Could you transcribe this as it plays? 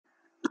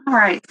All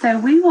right, so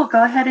we will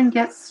go ahead and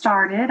get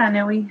started.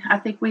 I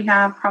think we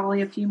have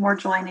probably a few more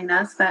joining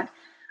us, but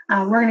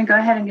we're going to go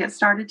ahead and get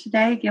started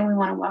today. Again, we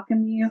want to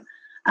welcome you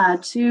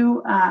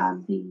to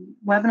the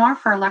webinar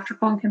for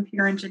electrical and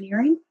computer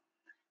engineering.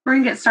 We're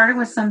going to get started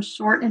with some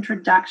short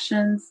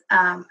introductions.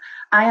 I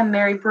am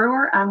Mary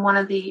Brewer. I'm one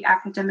of the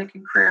academic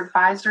and career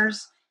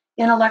advisors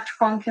in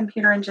electrical and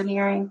computer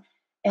engineering,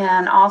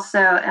 and also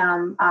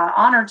am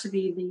honored to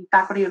be the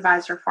faculty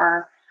advisor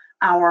for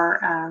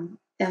our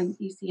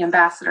ECE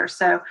ambassador.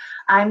 So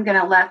I'm going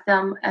to let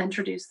them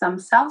introduce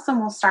themselves,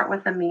 and we'll start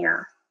with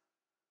Amir.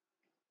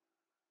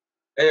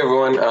 Hey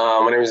everyone,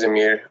 my name is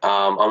Amir.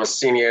 I'm a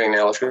senior in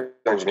electrical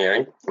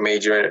engineering,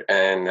 major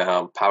in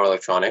power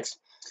electronics.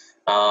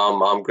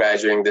 I'm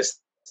graduating this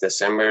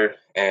December,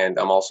 and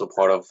I'm also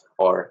part of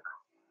our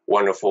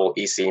wonderful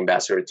ECE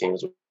ambassador team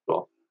as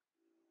well.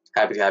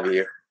 Happy to have you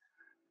here.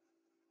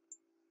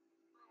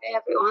 Hey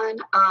everyone,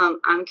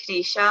 I'm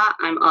Kadisha.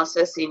 I'm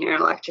also a senior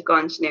in electrical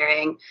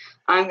engineering.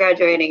 I'm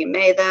graduating in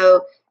May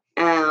though,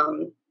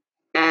 and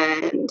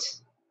I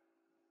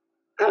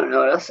don't know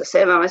what else to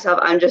say about myself.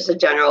 I'm just a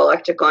general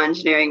electrical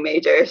engineering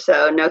major,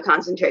 so no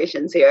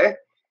concentrations here.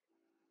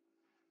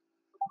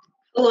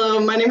 Hello,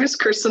 my name is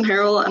Kirsten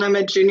Harrell, and I'm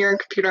a junior in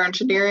computer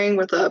engineering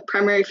with a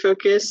primary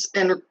focus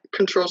in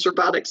controls,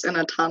 robotics, and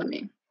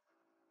autonomy.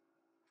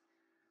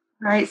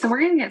 All right, so we're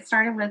going to get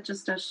started with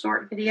just a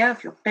short video,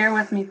 if you'll bear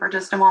with me for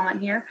just a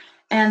moment here,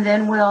 and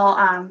then we'll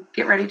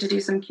get ready to do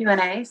some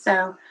Q&A.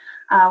 So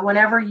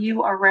whenever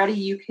you are ready,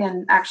 you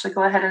can actually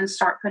go ahead and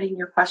start putting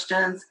your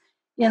questions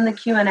in the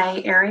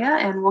Q&A area,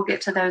 and we'll get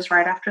to those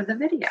right after the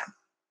video.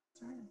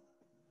 I'm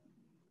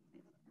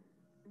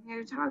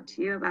here to talk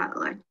to you about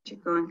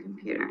electrical and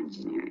computer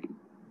engineering.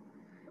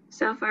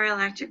 So for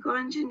electrical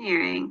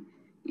engineering,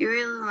 you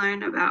really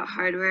learn about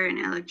hardware and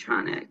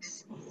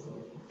electronics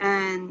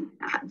and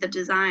the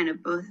design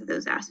of both of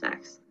those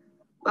aspects.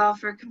 While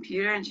for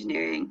computer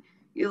engineering,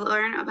 you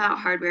learn about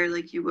hardware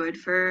like you would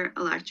for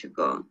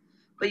electrical,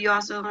 but you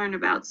also learn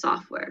about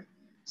software.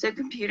 So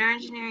computer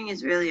engineering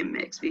is really a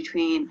mix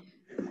between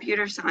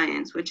computer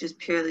science, which is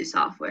purely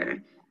software,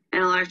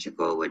 and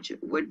electrical, which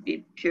would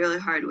be purely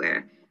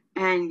hardware.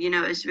 And,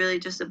 it's really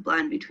just a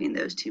blend between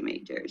those two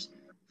majors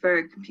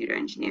for computer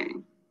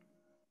engineering.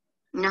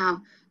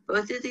 Now,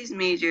 both of these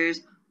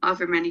majors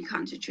offer many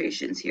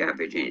concentrations here at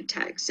Virginia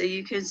Tech, so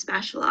you can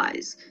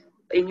specialize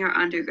in your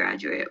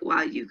undergraduate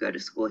while you go to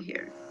school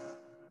here.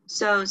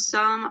 So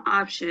some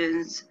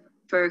options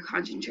for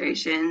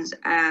concentrations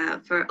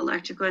for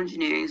electrical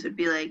engineering would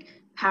be like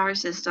power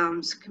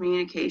systems,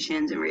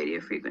 communications, and radio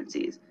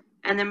frequencies,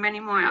 and then many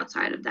more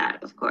outside of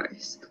that, of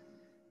course.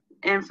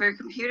 And for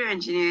computer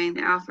engineering,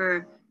 they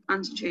offer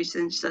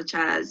concentrations such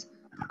as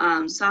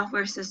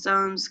software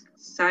systems,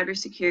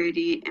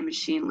 cybersecurity, and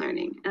machine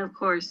learning. And of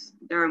course,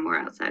 there are more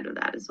outside of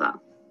that as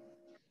well.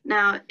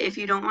 Now, if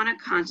you don't want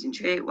to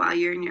concentrate while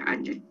you're in your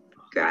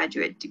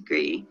undergraduate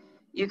degree,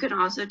 you can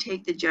also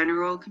take the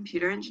general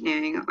computer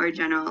engineering or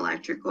general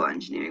electrical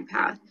engineering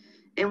path,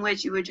 in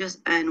which you would just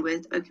end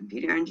with a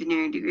computer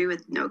engineering degree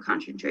with no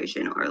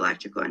concentration or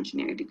electrical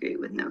engineering degree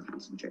with no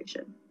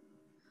concentration.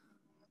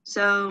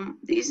 So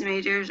these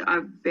majors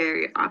are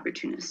very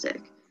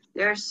opportunistic.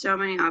 There are so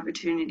many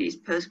opportunities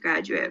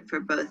postgraduate for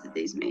both of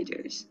these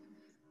majors.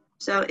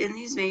 So in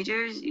these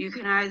majors, you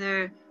can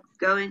either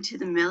go into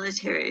the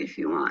military if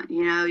you want.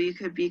 You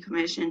could be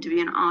commissioned to be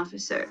an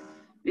officer,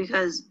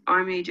 because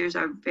our majors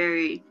are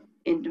very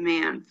in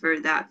demand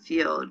for that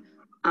field,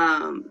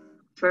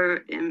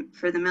 for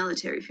the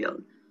military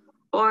field.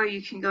 Or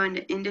you can go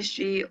into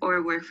industry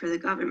or work for the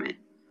government.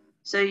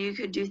 So you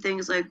could do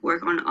things like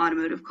work on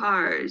automotive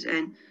cars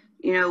and,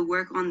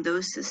 work on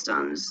those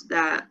systems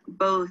that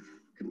both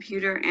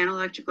computer and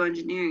electrical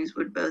engineering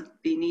would both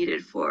be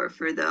needed for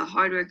the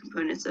hardware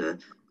components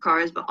of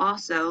cars, but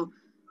also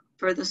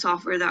for the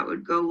software that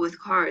would go with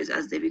cars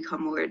as they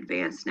become more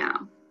advanced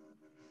now.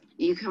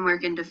 You can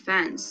work in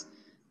defense,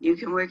 you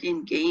can work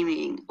in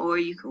gaming, or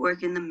you can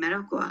work in the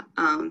medical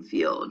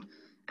field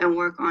and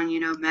work on,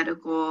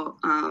 medical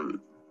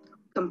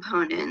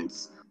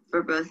components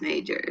for both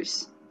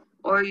majors.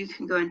 Or you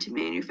can go into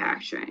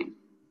manufacturing.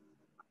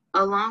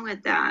 Along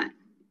with that,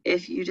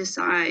 if you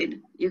decide,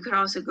 you could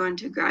also go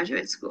into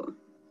graduate school.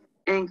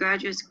 And in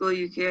graduate school,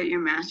 you get your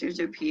master's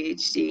or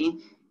Ph.D.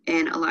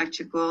 in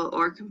electrical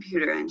or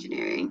computer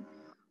engineering.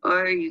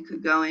 Or you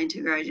could go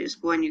into graduate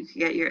school and you could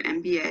get your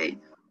MBA.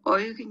 Or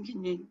you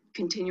can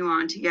continue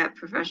on to get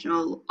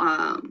professional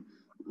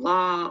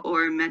law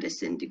or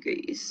medicine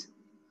degrees.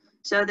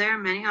 So there are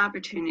many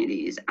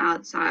opportunities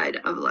outside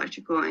of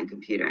electrical and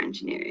computer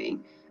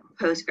engineering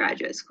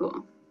postgraduate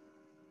school.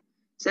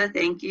 So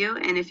thank you,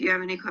 and if you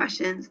have any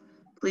questions,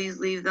 please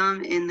leave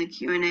them in the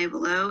Q&A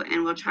below,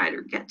 and we'll try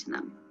to get to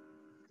them.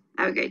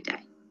 Have a great day.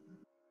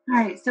 All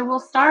right, so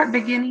we'll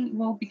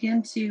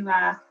begin to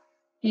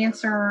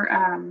answer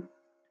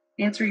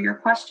your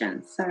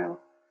questions. So,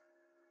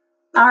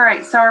 all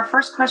right, so our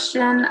first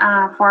question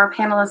for our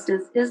panelists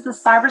is the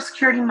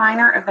cybersecurity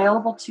minor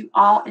available to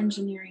all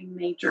engineering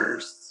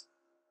majors?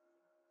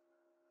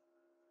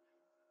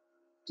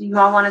 Do you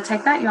all want to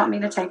take that? You want me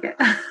to take it?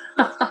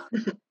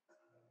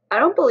 I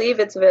don't believe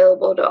it's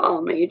available to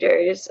all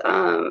majors.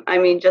 I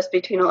mean, just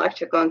between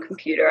electrical and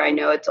computer, I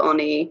know it's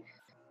only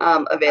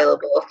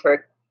available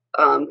for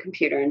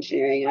computer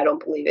engineering. I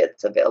don't believe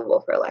it's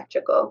available for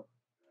electrical.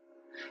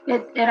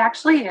 It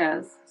actually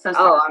is. So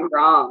oh, I'm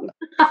wrong.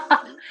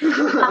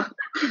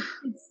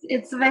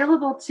 It's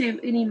available to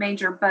any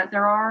major, but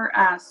there are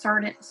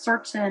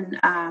certain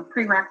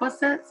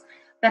prerequisites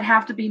that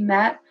have to be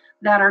met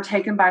that are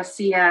taken by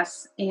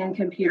CS and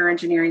computer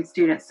engineering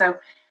students. So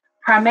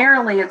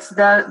primarily, it's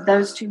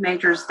those two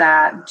majors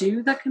that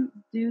do the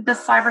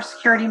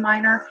cybersecurity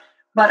minor,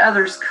 but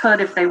others could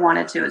if they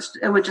wanted to.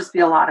 It would just be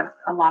a lot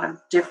of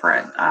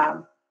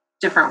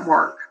different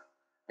work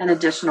and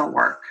additional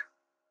work.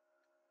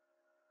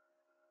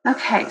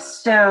 Okay,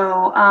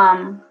 so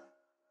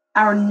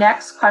our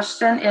next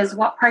question is,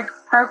 what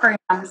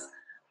programs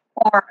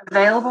are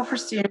available for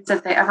students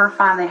if they ever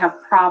find they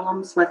have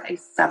problems with a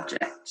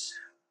subject?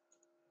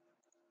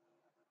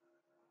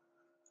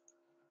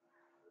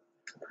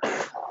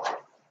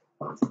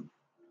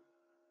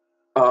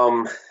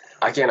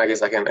 I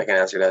guess I can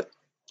answer that.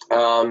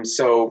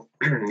 So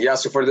yeah,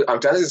 so to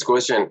answer this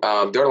question,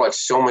 there are like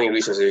so many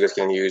resources you guys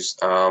can use,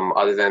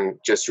 other than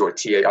just your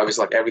TA.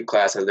 Obviously, like every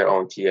class has their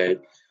own TA.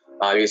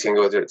 You guys can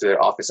go to their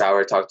office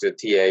hour, talk to the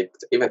TA,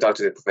 even talk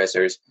to the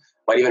professors.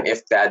 But even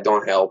if that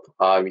don't help,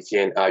 you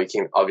can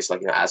obviously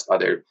ask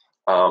other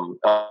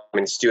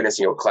students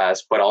in your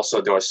class. But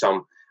also there's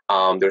some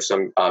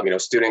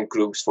student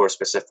groups for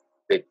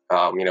specific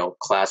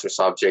class or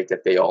subject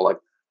that they all like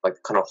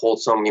kind of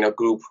hold some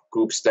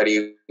group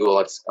study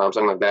or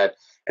something like that,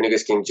 and you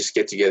guys can just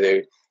get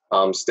together,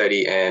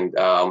 study, and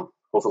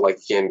hopefully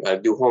you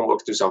can do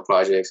homework, do some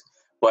projects.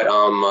 But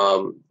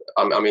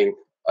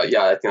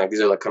yeah, I think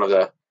these are kind of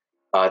the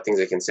things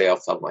I can say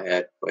off the top of my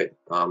head. But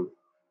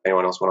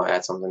anyone else want to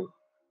add something?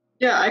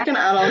 Yeah, I can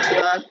add on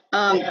to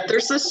that.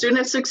 There's the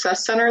Student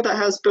Success Center that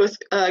has both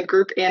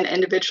group and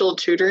individual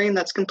tutoring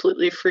that's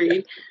completely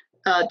free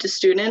to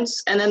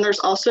students. And then there's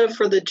also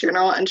for the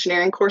general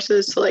engineering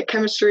courses, so like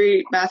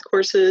chemistry, math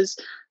courses,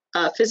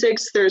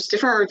 physics, there's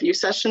different review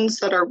sessions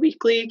that are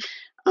weekly.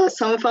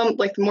 Some of them,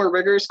 like the more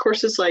rigorous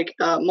courses like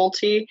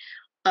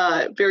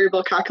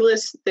variable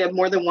calculus, they have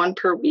more than one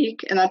per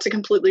week, and that's a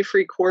completely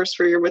free course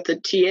where you're with a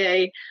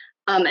TA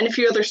and a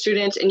few other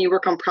students, and you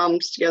work on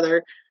problems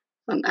together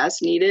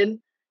as needed.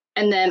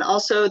 And then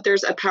also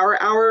there's a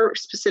power hour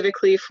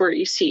specifically for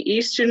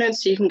ECE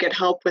students, so you can get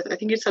help with, I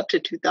think it's up to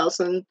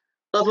 2,000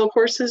 level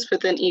courses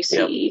within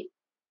ECE.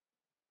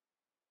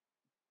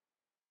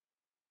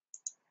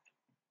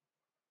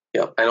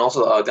 Yeah, and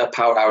also that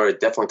power hour,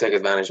 definitely take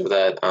advantage of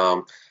that.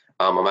 I'm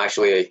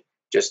actually,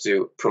 just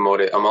to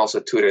promote it, I'm also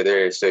a tutor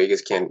there, so you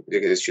guys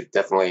should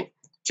definitely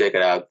check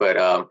it out. But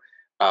right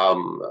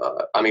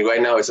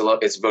now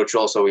it's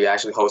virtual, so we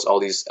actually host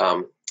all these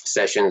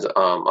sessions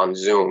on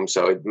Zoom,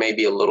 so it may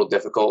be a little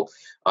difficult,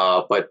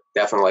 but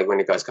definitely when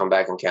you guys come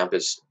back on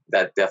campus,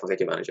 that definitely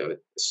take advantage of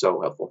it. It's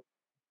so helpful.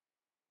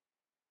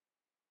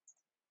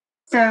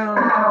 So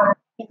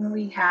what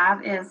we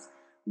have is,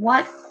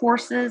 what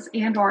courses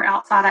and or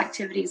outside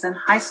activities in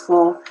high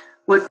school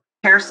would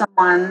prepare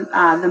someone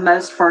the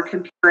most for a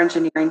computer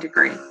engineering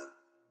degree?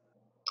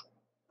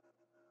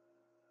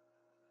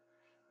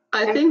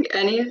 I think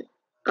any...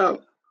 Oh,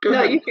 go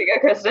ahead. No, you figure,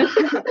 Kristen.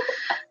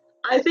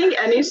 I think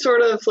any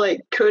sort of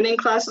like coding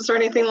classes or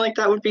anything like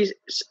that would be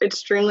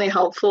extremely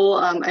helpful.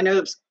 I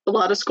know a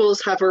lot of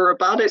schools have a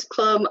robotics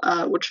club,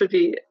 which would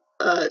be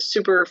a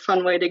super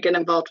fun way to get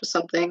involved with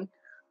something.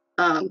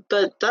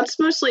 But that's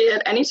mostly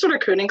it. Any sort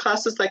of coding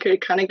classes that could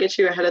kind of get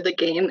you ahead of the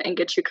game and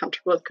get you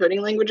comfortable with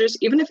coding languages,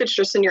 even if it's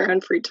just in your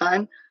own free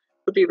time,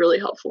 would be really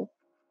helpful.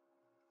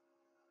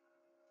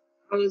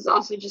 I was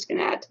also just going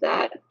to add to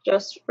that,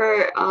 just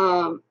for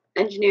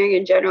engineering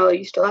in general,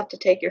 you still have to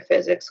take your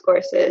physics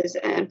courses,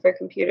 and for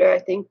computer, I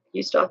think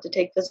you still have to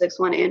take physics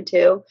 1 and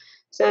 2.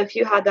 So if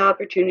you had the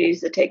opportunities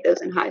to take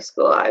those in high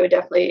school, I would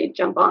definitely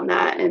jump on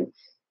that and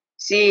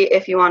see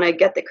if you want to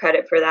get the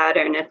credit for that,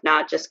 and if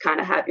not, just kind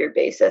of have your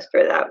basis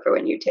for that for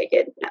when you take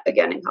it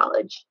again in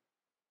college.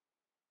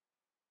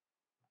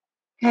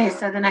 Okay,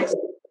 so the next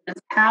is,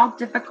 how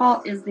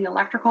difficult is the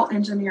electrical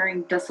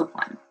engineering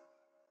discipline?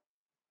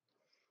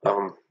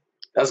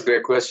 That's a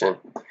great question.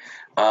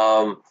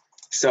 Our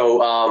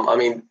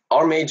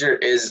major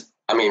is,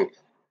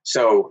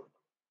 so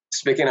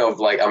speaking of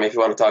if you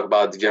want to talk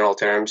about the general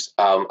terms,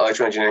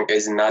 electrical engineering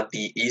is not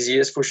the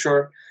easiest for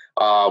sure,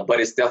 but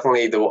it's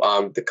definitely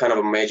the kind of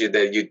a major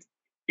that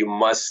you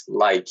must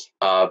like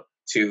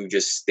to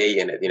just stay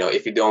in it.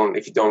 If you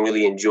don't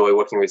really enjoy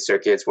working with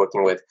circuits,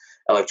 working with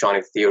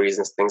electronic theories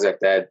and things like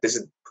that, this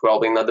is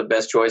probably not the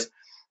best choice.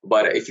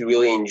 But if you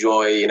really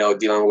enjoy,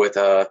 dealing with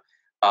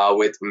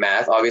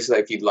math, obviously,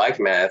 if you like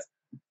math,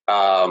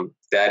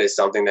 that is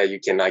something that you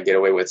cannot get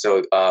away with.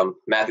 So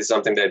math is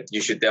something that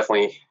you should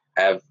definitely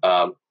have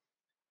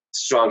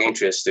strong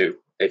interest to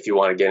if you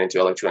want to get into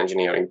electrical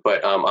engineering.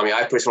 But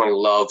I personally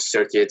love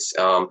circuits,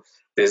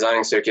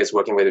 designing circuits,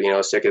 working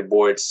with circuit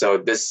boards. So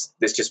this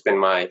just been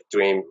my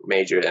dream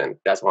major, and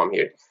that's why I'm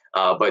here.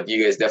 But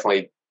you guys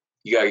definitely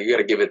you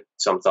gotta give it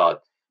some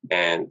thought,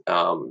 and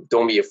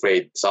don't be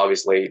afraid. So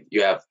obviously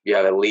you have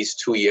at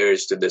least 2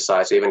 years to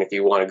decide. So even if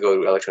you want to go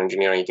to electrical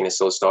engineering, you can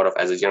still start off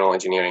as a general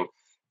engineering,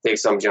 take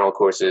some general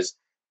courses.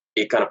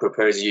 It kind of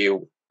prepares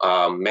you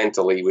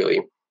mentally,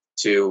 really,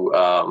 to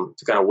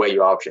kind of weigh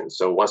your options.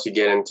 So once you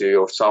get into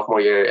your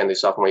sophomore year and the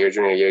sophomore year,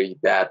 junior year,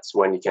 that's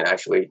when you can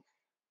actually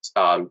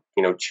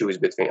choose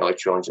between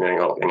electrical engineering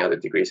or any other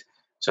degrees.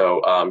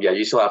 So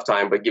you still have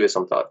time, but give it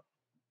some thought.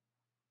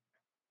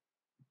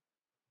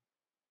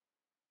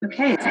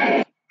 Okay.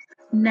 So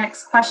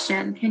next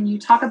question. Can you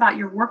talk about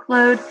your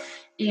workload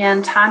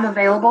and time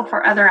available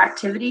for other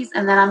activities?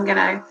 And then I'm going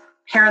to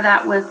pair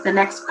that with the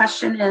next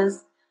question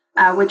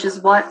which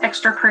is what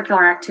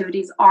extracurricular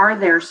activities are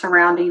there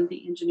surrounding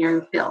the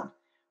engineering field?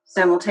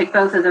 So we'll take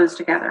both of those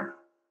together.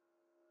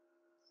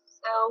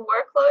 So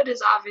workload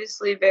is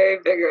obviously very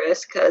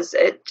vigorous because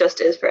it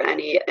just is for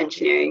any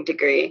engineering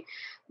degree.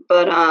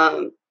 But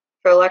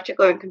for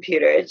electrical and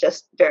computer, it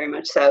just very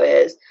much so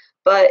is.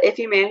 But if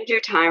you manage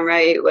your time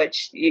right,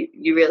 which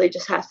you really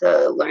just have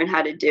to learn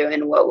how to do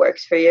and what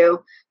works for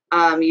you,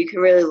 you can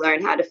really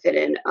learn how to fit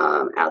in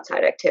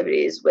outside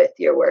activities with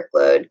your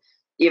workload,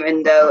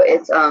 even though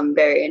it's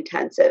very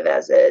intensive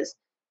as is.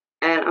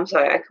 And I'm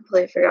sorry, I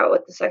completely forgot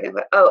what the second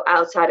one. Oh,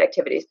 outside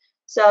activities.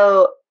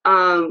 So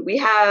we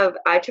have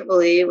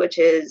IEEE, which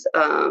is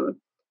a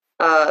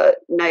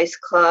nice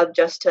club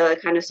just to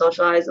kind of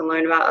socialize and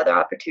learn about other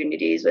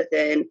opportunities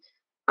within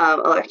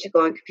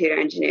electrical and computer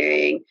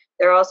engineering.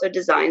 There are also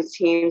design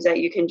teams that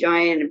you can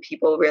join, and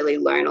people really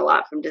learn a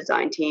lot from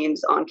design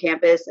teams on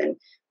campus. And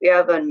we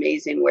have an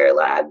amazing Wear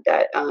Lab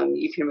that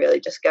you can really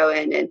just go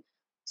in and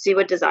see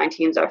what design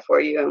teams are for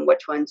you and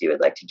which ones you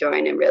would like to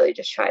join, and really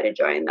just try to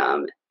join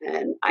them.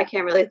 And I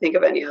can't really think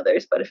of any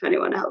others, but if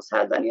anyone else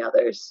has any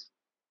others.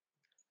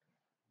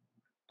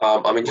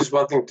 Just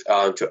one thing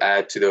to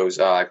add to those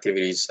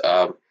activities.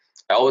 I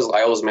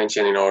always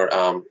mention in our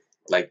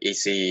like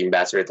ECE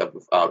ambassador type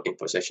of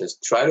info sessions.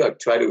 Try to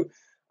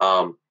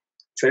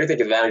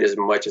take advantage as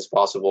much as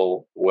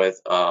possible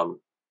with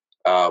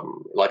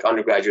like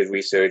undergraduate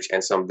research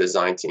and some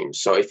design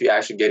teams. So if you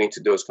actually get into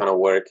those kind of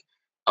work,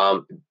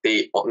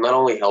 they not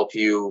only help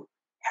you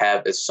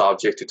have a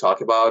subject to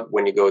talk about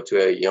when you go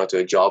to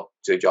a job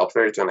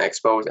fair, to an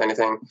expo,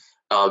 anything.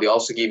 They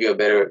also give you a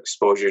better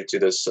exposure to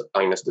the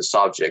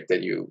subject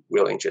that you're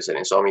really interested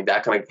in. So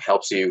that kind of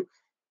helps you.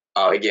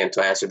 Again,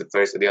 to answer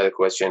the other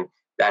question,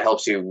 that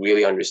helps you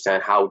really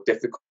understand how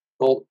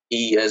difficult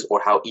E is or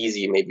how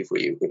easy it may be for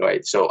you,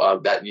 right? So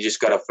that you just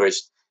gotta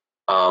first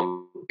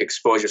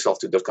expose yourself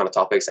to those kind of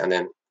topics, and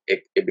then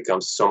it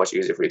becomes so much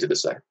easier for you to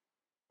decide.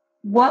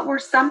 What were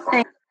some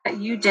things that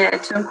you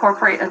did to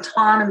incorporate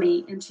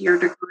autonomy into your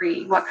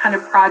degree? What kind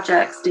of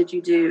projects did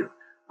you do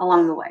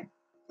along the way?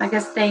 I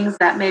guess things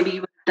that maybe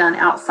you would have done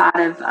outside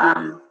of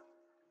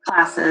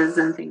classes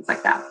and things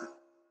like that.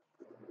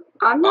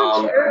 I'm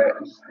not sure.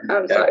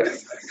 I'm sorry.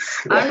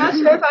 I'm not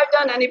sure if I've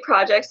done any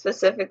projects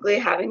specifically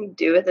having to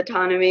do with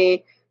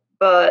autonomy,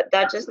 but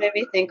that just made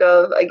me think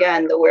of,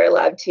 again, the Wear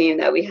Lab team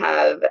that we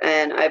have.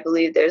 And I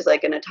believe there's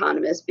like an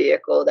autonomous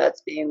vehicle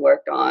that's being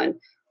worked on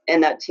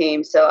in that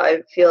team. So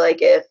I feel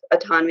like if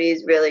autonomy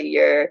is really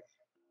your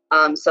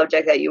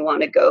subject that you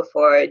want to go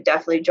for,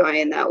 definitely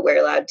join that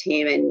Wear Lab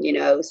team and,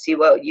 see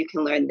what you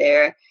can learn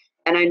there.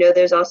 And I know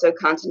there's also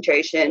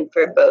concentration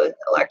for both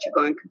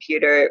electrical and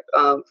computer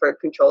for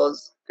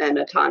controls and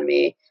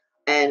autonomy.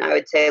 And I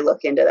would say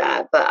look into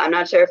that. But I'm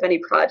not sure if any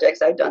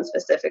projects I've done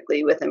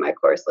specifically within my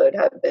course load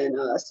have been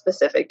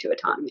specific to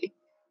autonomy.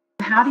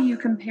 How do you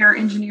compare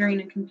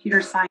engineering and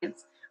computer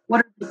science?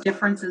 What are the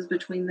differences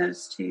between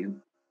those two?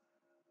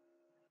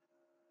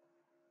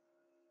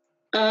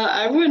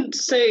 I would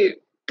say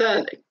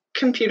that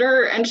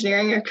computer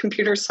engineering and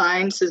computer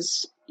science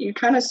is, you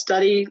kind of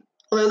study,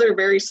 although they're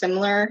very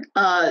similar,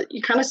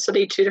 you kind of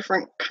study two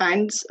different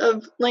kinds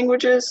of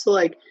languages. So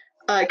like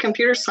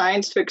computer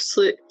science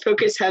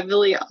focus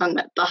heavily on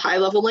the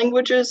high-level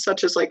languages,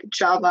 such as like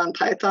Java and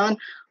Python,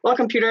 while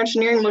computer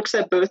engineering looks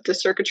at both the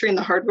circuitry and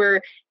the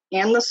hardware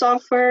and the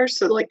software,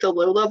 so like the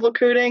low-level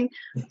coding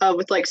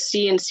with like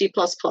C and C++.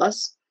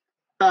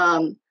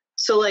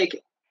 So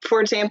like,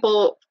 for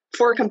example,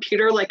 for a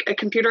computer, like a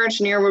computer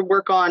engineer would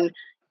work on,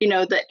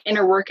 the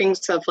inner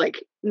workings of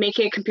like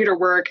making a computer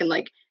work and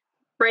like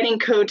writing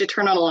code to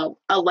turn on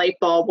a light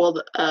bulb,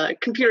 while a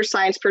computer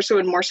science person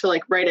would more so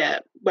like write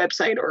a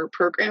website or a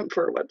program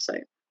for a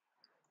website.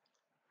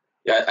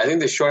 Yeah, I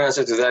think the short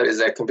answer to that is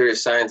that computer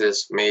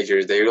scientist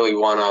majors, they really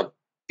want to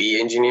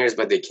be engineers,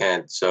 but they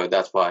can't. So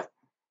that's why.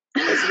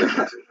 That's the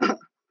difference.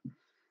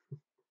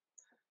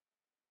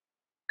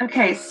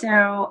 Okay,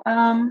 so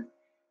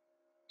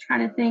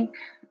trying to think.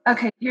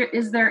 Okay,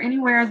 is there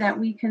anywhere that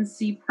we can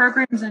see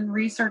programs and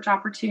research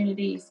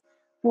opportunities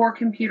for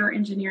computer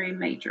engineering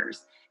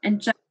majors?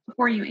 And just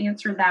before you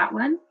answer that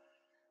one,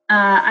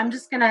 I'm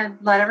just going to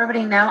let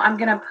everybody know, I'm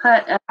going to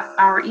put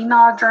our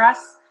email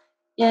address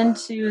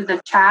into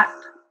the chat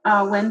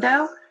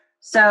window.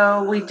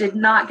 So we did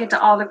not get to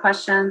all the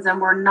questions, and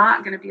we're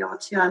not going to be able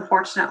to,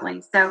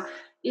 unfortunately. So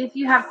if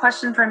you have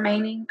questions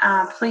remaining,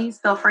 please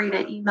feel free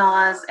to email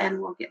us and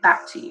we'll get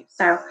back to you.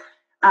 So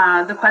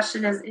the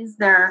question is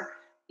there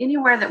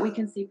anywhere that we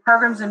can see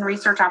programs and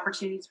research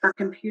opportunities for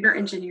computer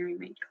engineering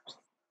majors?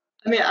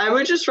 I mean, I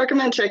would just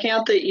recommend checking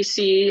out the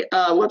ECE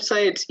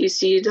website. It's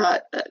ece.bt.edu.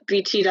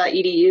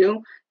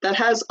 That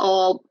has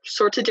all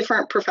sorts of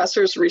different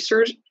professors'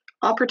 research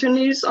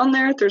opportunities on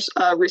there. There's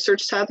a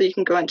research tab that you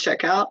can go and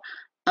check out.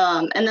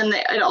 And then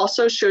it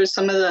also shows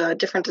some of the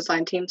different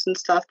design teams and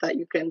stuff that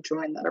you can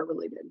join that are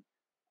related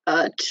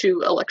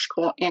to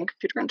electrical and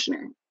computer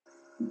engineering.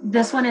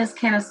 This one is,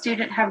 can a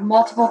student have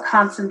multiple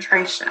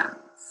concentrations?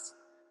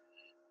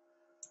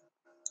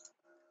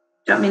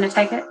 Do you want me to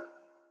take it?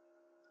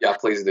 Yeah,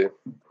 please do.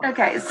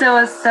 Okay, so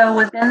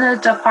within the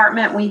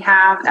department, we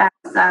have, as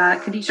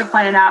Khadijah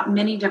pointed out,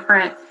 many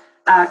different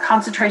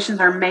concentrations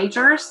or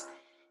majors,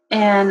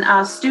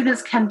 and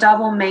students can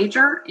double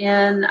major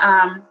in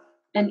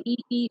an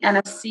EE and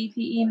a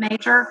CPE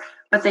major,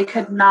 but they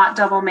could not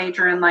double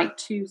major in like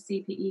 2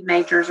 CPE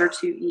majors or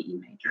 2 EE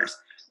majors.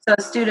 So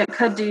a student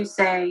could do,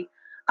 say,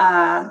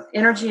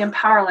 energy and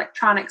power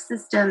electronic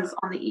systems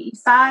on the EE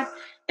side,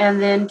 and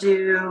then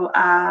do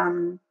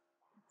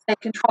say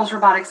controls,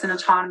 robotics, and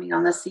autonomy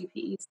on the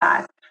CPE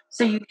side.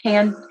 So you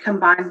can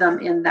combine them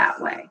in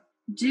that way.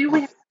 Do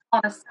we have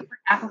a separate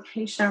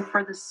application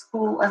for the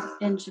School of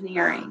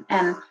Engineering?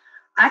 And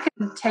I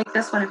can take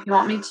this one if you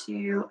want me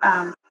to.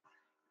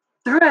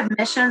 Through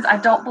admissions, I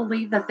don't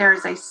believe that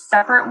there's a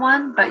separate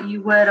one, but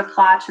you would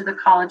apply to the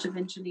College of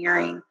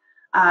Engineering.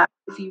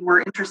 If you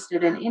were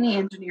interested in any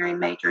engineering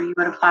major, you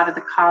would apply to the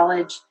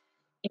college,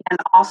 and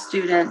all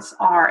students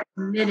are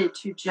admitted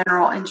to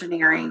general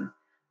engineering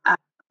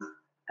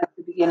at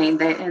the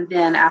beginning, and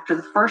then after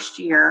the first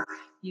year,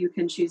 you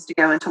can choose to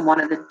go into one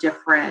of the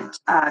different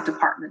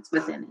departments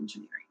within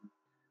engineering.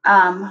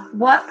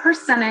 What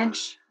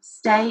percentage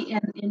stay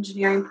in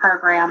engineering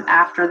program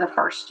after the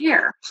first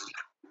year?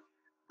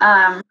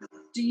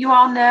 Do you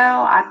all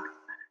know?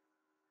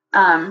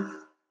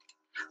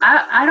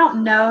 I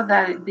don't know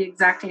the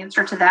exact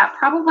answer to that.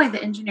 Probably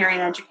the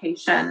engineering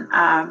education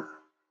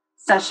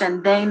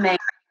session, they may be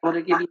able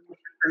to give you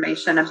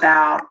information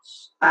about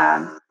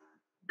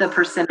the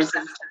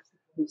percentages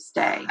who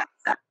stay.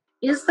 So,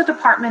 is the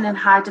department in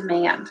high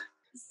demand?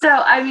 So,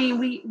 I mean,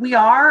 we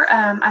are.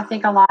 I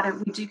think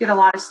we do get a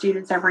lot of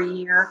students every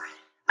year.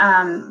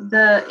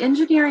 The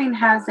engineering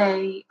has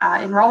a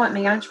enrollment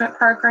management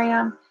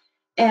program,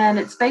 and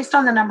it's based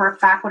on the number of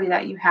faculty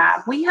that you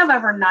have. We have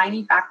over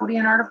 90 faculty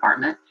in our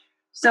department,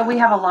 so we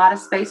have a lot of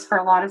space for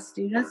a lot of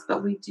students,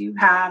 but we do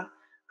have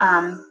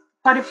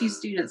quite a few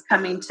students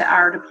coming to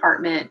our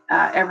department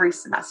every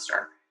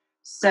semester.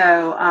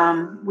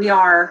 So we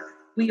are,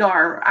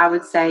 I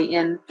would say,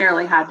 in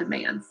fairly high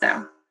demand.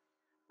 So,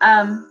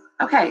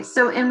 okay.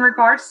 So in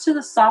regards to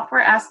the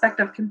software aspect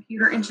of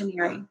computer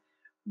engineering,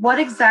 what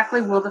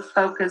exactly will be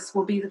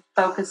the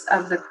focus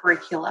of the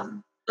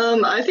curriculum?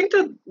 I think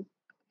that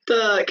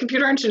the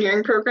computer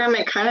engineering program,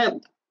 it kind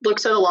of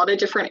looks at a lot of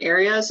different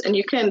areas, and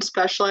you can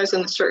specialize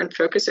in a certain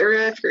focus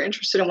area if you're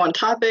interested in one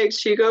topic.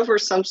 So you go over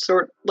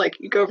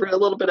you go over a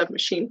little bit of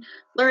machine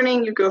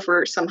learning, you go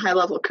over some high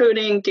level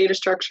coding, data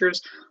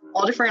structures,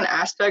 all different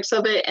aspects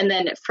of it. And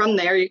then from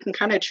there, you can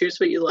kind of choose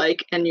what you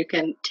like, and you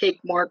can take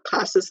more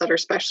classes that are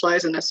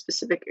specialized in a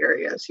specific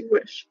area as you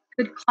wish.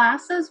 Could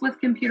classes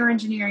with computer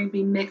engineering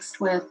be mixed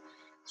with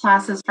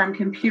classes from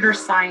computer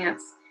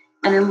science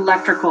and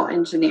electrical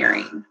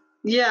engineering?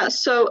 Yeah,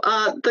 so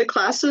the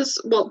classes,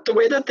 the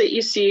way that the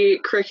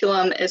ECE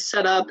curriculum is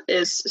set up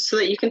is so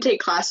that you can take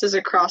classes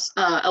across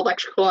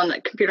electrical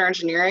and computer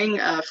engineering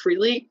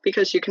freely,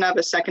 because you can have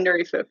a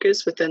secondary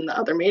focus within the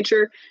other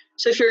major.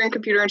 So if you're in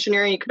computer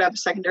engineering, you could have a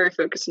secondary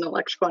focus in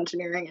electrical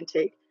engineering and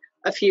take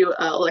a few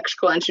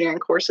electrical engineering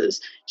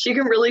courses. So you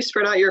can really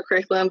spread out your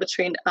curriculum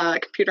between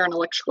computer and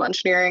electrical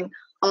engineering.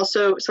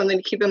 Also, something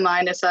to keep in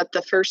mind is that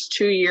the first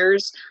 2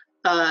 years,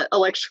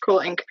 electrical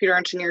and computer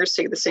engineers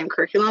take the same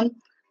curriculum.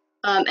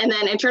 And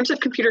then in terms of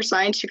computer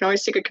science, you can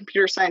always take a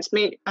computer science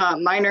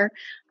minor.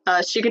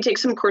 So you can take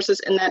some courses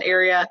in that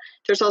area.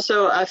 There's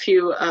also a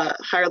few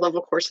higher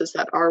level courses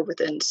that are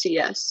within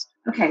CS.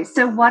 Okay,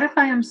 so what if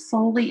I am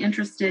solely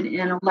interested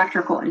in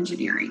electrical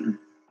engineering?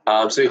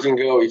 So you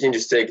can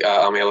just take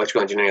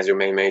electrical engineering as your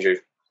main major.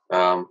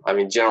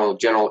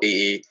 General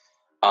EE,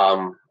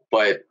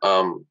 but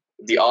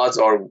the odds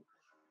are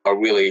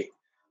really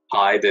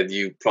high that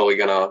you probably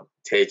gonna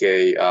take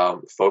a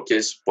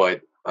focus, but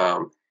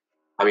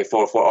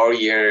for our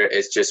year,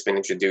 it's just been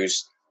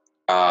introduced.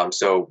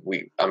 So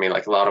a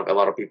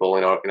lot of people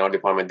in our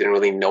department didn't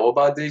really know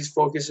about these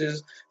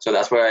focuses. So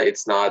that's why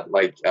it's not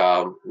like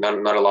not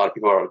a lot of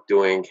people are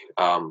doing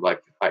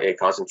a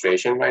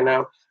concentration right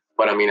now.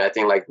 But I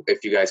think like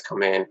if you guys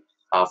come in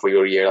for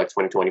your year, like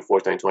 2024,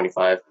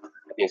 2025,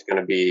 I think it's going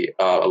to be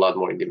a lot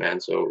more in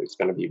demand. So it's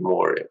going to be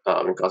more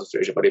in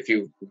concentration. But if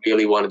you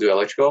really want to do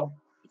electrical,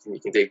 you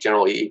can take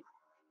general EE.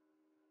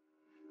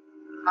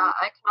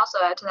 I can also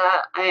add to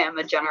that. I am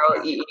a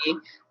general EE.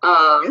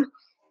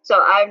 So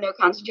I have no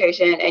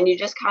concentration, and you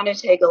just kind of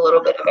take a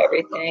little bit of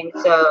everything.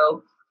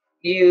 So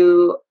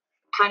you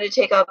kind of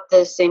take up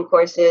the same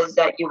courses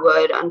that you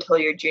would until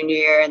your junior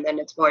year, and then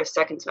it's more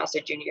second semester,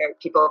 junior year.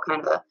 People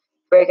kind of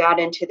break out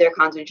into their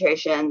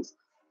concentrations,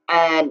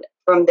 and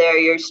from there,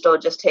 you're still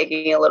just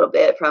taking a little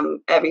bit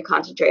from every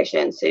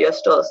concentration. So you'll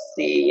still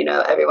see,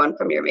 everyone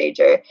from your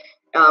major,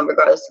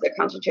 regardless of their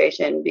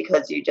concentration,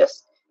 because you do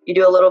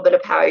a little bit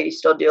of power, you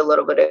still do a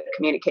little bit of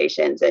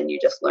communications, and you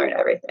just learn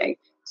everything.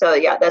 So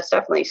yeah, that's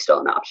definitely still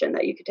an option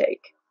that you could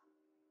take.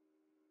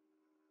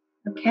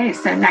 Okay,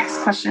 so next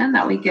question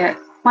that we get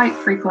quite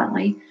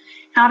frequently.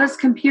 How does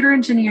computer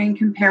engineering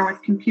compare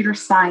with computer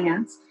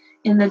science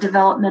in the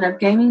development of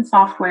gaming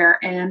software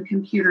and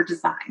computer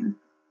design?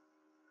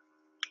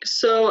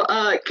 So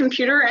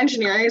computer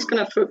engineering is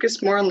going to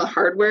focus more on the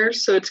hardware.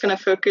 So it's going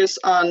to focus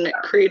on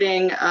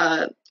creating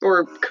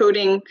or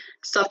coding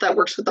stuff that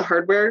works with the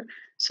hardware.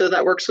 So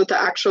that works with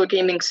the actual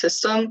gaming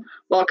system,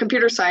 while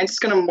computer science is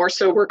going to more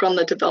so work on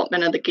the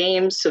development of the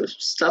games. So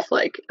stuff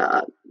like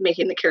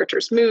making the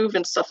characters move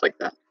and stuff like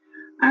that.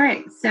 All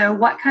right. So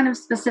what kind of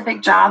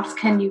specific jobs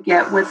can you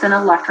get with an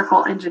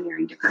electrical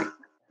engineering degree?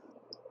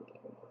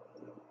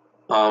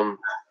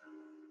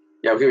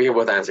 Yeah, we can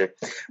both answer.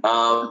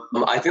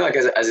 I think like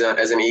as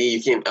an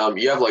EE,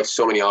 you have like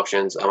so many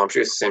options. I'm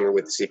sure it's the same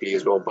with the CPE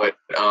as well. But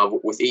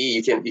with EE,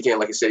 you can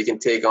like I said, you can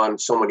take on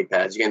so many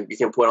paths. You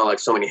can put on like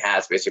so many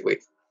hats basically.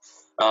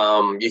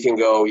 You can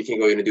go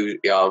and do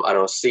I don't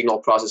know, signal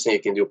processing. You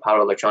can do power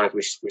electronics,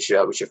 which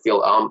I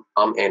feel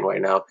I'm in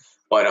right now.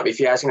 But if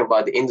you're asking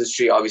about the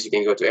industry, obviously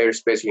you can go to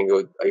aerospace.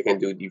 You can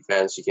do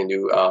defense. You can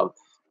do a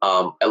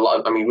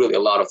lot. I mean, really a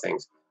lot of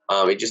things.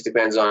 It just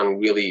depends on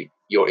really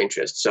your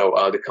interest. So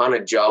the kind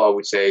of job I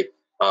would say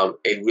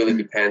it really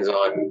depends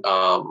on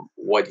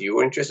what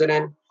you're interested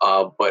in.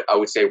 But I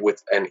would say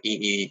with an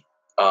EE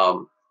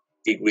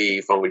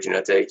degree from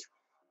Virginia Tech,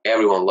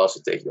 everyone loves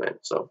to take you in.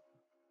 So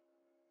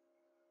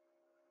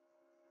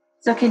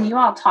can you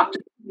all talk to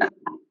me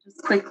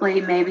just quickly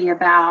maybe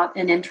about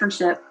an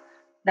internship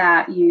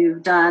that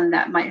you've done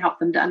that might help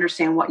them to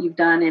understand what you've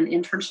done in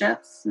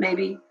internships,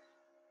 maybe?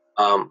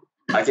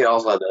 I can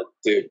also add that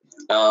too.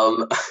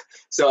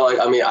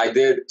 I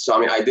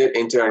did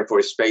intern for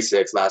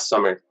SpaceX last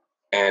summer,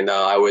 and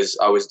I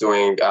was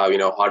doing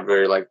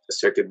hardware like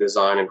circuit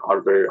design and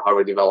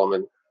hardware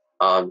development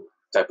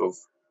type of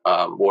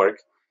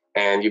work,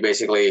 and you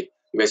basically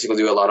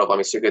do a lot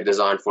of circuit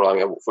design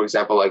for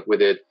example, like we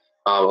did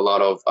a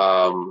lot of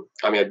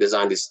I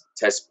designed these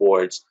test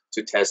boards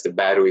to test the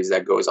batteries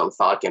that goes on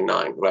Falcon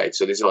 9, right?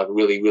 So these are like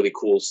really, really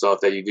cool stuff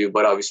that you do,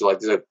 but obviously like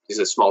this is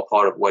a small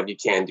part of what you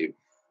can do.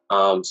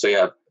 So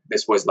yeah,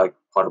 this was like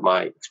part of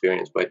my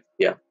experience, but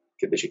yeah,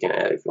 that you can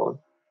add if you want.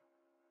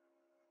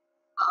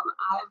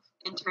 I've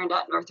interned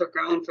at Northrop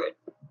Grumman for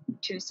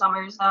 2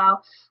 summers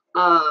now.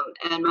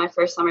 And my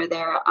first summer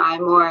there, I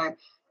more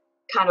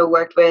kind of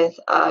worked with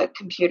a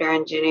computer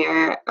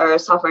engineer or a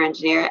software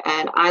engineer,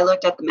 and I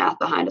looked at the math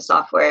behind the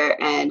software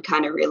and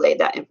kind of relayed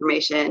that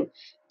information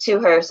to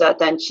her so that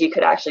then she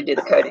could actually do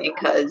the coding,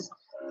 because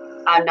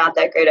I'm not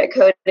that great at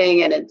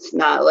coding and it's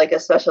not like a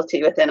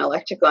specialty within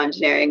electrical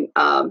engineering.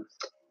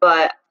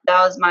 But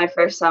that was my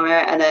first summer.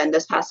 And then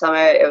this past summer,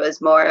 it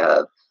was more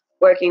of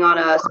working on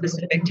a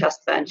specific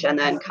test bench and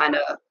then kind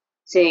of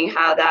seeing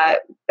how that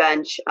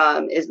bench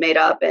is made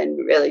up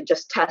and really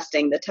just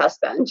testing the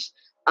test bench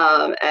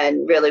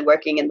and really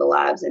working in the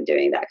labs and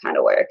doing that kind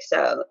of work.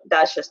 So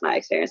that's just my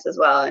experience as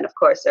well. And of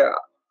course, there are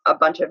a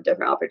bunch of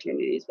different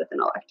opportunities within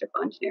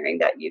electrical engineering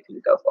that you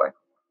can go for.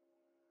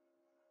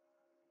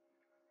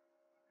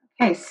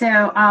 Okay,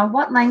 so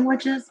what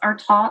languages are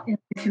taught in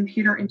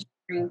computer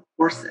engineering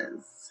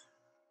courses?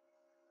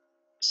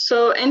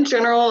 So in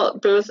general,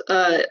 both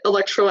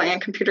electrical and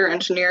computer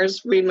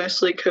engineers, we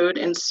mostly code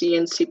in C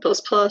and C++.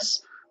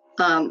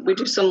 We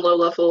do some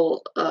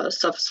low-level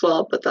stuff as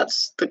well, but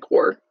that's the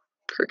core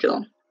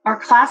curriculum. Are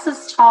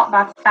classes taught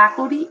by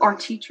faculty or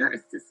teacher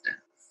assistants?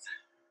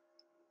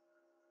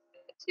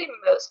 I'd say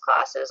most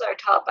classes are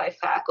taught by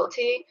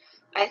faculty.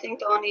 I think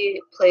the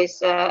only place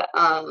that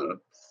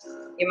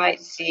you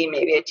might see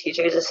maybe a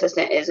teacher's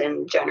assistant is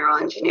in general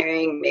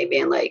engineering, maybe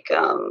in like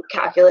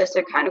calculus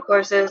or kind of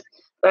courses.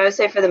 But I would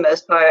say for the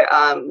most part,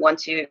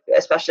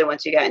 especially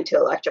once you get into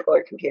electrical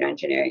or computer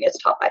engineering,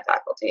 it's taught by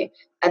faculty.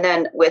 And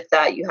then with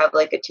that, you have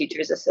like a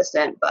teacher's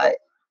assistant, but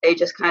they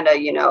just kind of,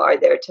 are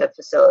there to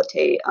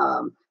facilitate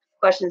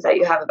questions that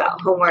you have about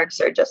homeworks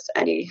or just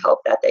any help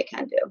that they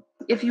can do.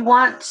 If you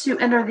want to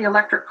enter the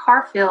electric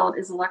car field,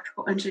 is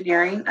electrical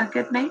engineering a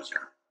good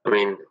major? I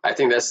mean, I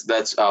think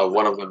that's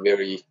one of the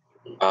very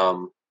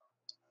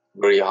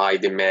high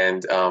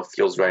demand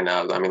fields right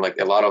now. I mean, like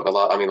a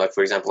lot. I mean, like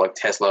for example, like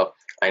Tesla.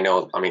 I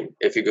know. I mean,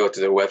 if you go to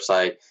their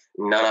website,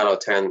 9 out of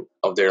 10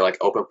 of their like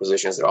open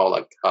positions are all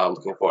like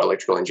looking for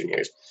electrical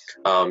engineers.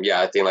 Yeah,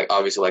 I think like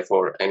obviously like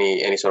for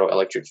any sort of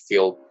electric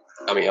field,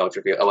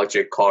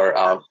 electric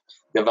car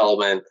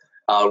development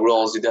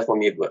roles, you definitely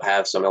need to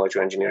have some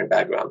electrical engineering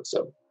background.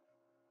 So.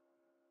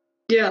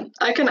 Yeah,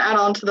 I can add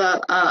on to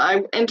that.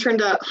 I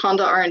interned at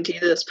Honda R&D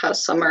this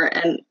past summer,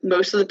 and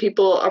most of the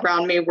people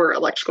around me were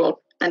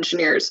electrical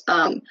engineers.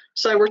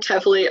 So I worked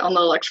heavily on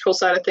the electrical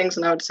side of things,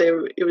 and I would say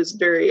it was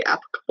very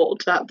applicable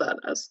to have that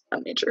as a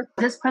major.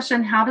 This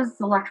question, how does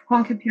electrical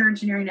and computer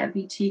engineering at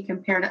VT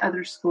compare to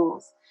other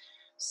schools?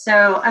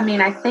 So, I mean,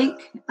 I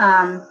think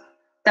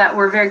that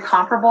we're very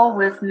comparable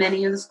with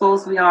many of the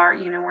schools. We are,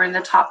 we're in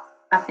the top,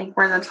 I think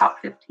we're in the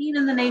top 15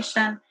 in the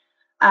nation,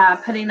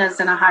 putting us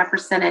in a high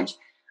percentage.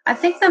 I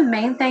think the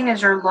main thing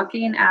as you're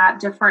looking at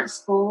different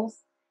schools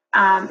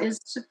is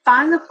to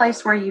find the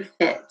place where you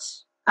fit.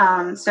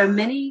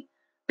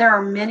 There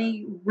are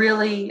many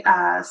really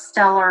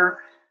stellar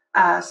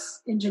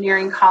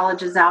engineering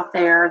colleges out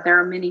there. There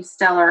are many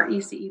stellar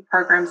ECE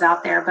programs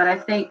out there, but I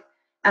think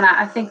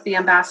the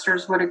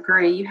ambassadors would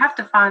agree, you have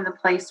to find the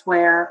place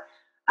where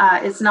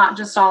it's not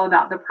just all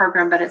about the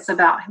program, but it's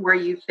about where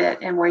you fit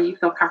and where you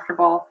feel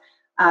comfortable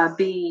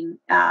being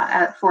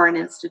for an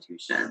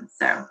institution.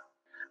 So,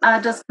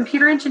 does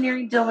computer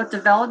engineering deal with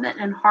development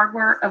and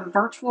hardware of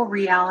virtual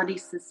reality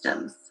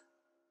systems?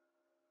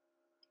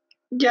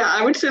 Yeah,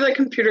 I would say that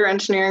computer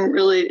engineering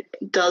really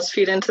does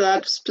feed into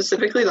that,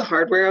 specifically the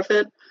hardware of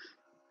it.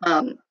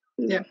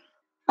 Yeah.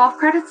 12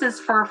 credits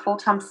is for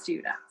full-time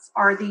students.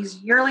 Are these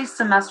yearly,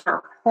 semester,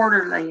 or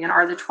quarterly? And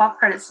are the 12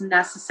 credits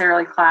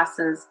necessarily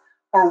classes,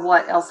 or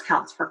what else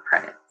counts for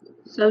credit?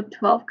 So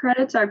 12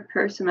 credits are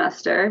per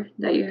semester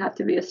that you have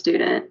to be a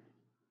student,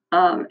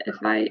 if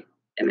I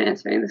am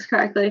answering this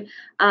correctly.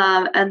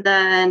 And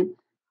then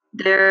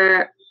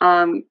there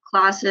are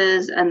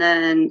classes, and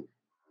then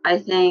I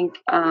think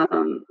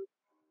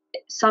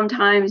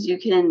sometimes you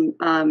can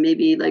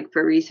maybe like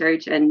for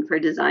research and for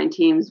design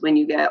teams when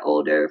you get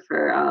older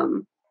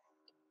for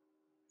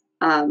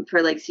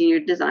like senior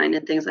design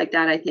and things like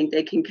that, I think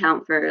they can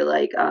count for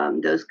like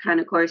those kind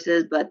of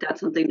courses, but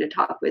that's something to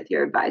talk with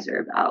your advisor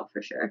about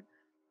for sure.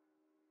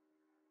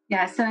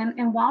 Yeah, so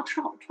and while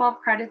 12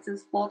 credits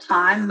is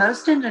full-time,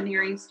 most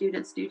engineering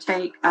students do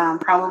take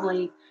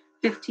probably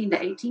 15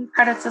 to 18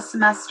 credits a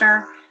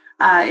semester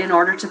in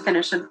order to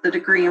finish the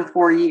degree in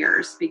 4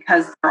 years,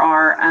 because there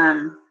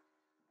are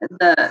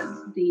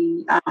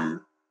the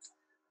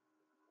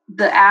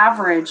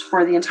average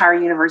for the entire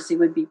university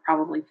would be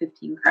probably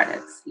 15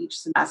 credits each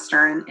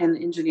semester, and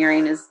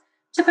engineering is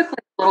typically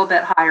a little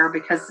bit higher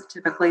because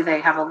typically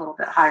they have a little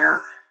bit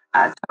higher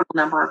total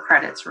number of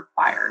credits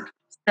required.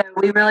 So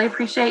we really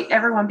appreciate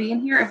everyone being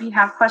here. If you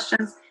have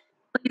questions,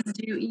 please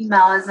do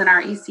email us in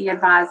our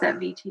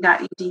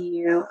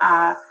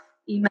ecadvise@vt.edu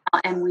email,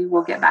 and we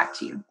will get back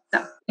to you.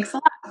 So thanks a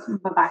lot.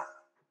 Bye-bye.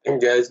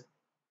 Thank you, guys.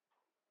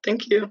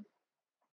 Thank you.